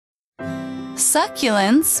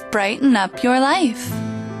Succulents brighten up your life.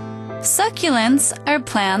 Succulents are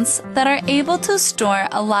plants that are able to store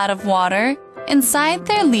a lot of water inside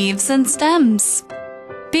their leaves and stems.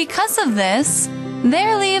 Because of this,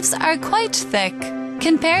 their leaves are quite thick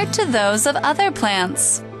compared to those of other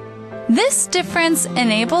plants. This difference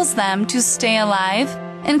enables them to stay alive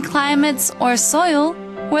in climates or soil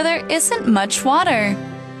where there isn't much water.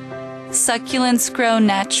 Succulents grow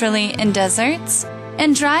naturally in deserts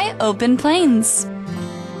and dry open plains.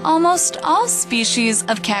 Almost all species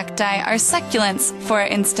of cacti are succulents, for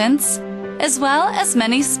instance, as well as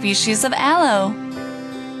many species of aloe.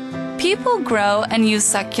 People grow and use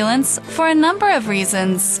succulents for a number of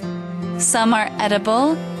reasons. Some are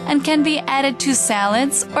edible and can be added to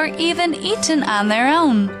salads or even eaten on their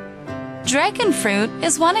own. Dragon fruit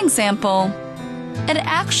is one example. It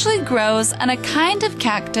actually grows on a kind of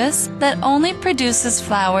cactus that only produces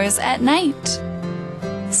flowers at night.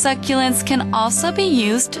 Succulents can also be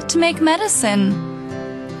used to make medicine.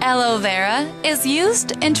 Aloe vera is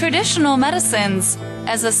used in traditional medicines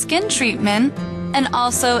as a skin treatment and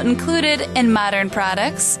also included in modern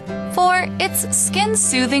products for its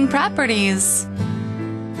skin-soothing properties.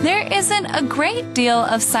 There isn't a great deal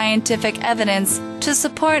of scientific evidence to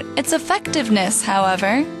support its effectiveness,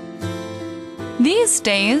 however. These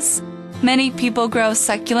days, many people grow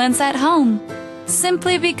succulents at home,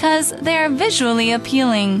 simply because they are visually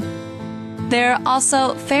appealing. They're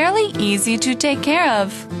also fairly easy to take care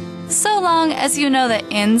of, so long as you know the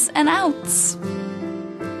ins and outs.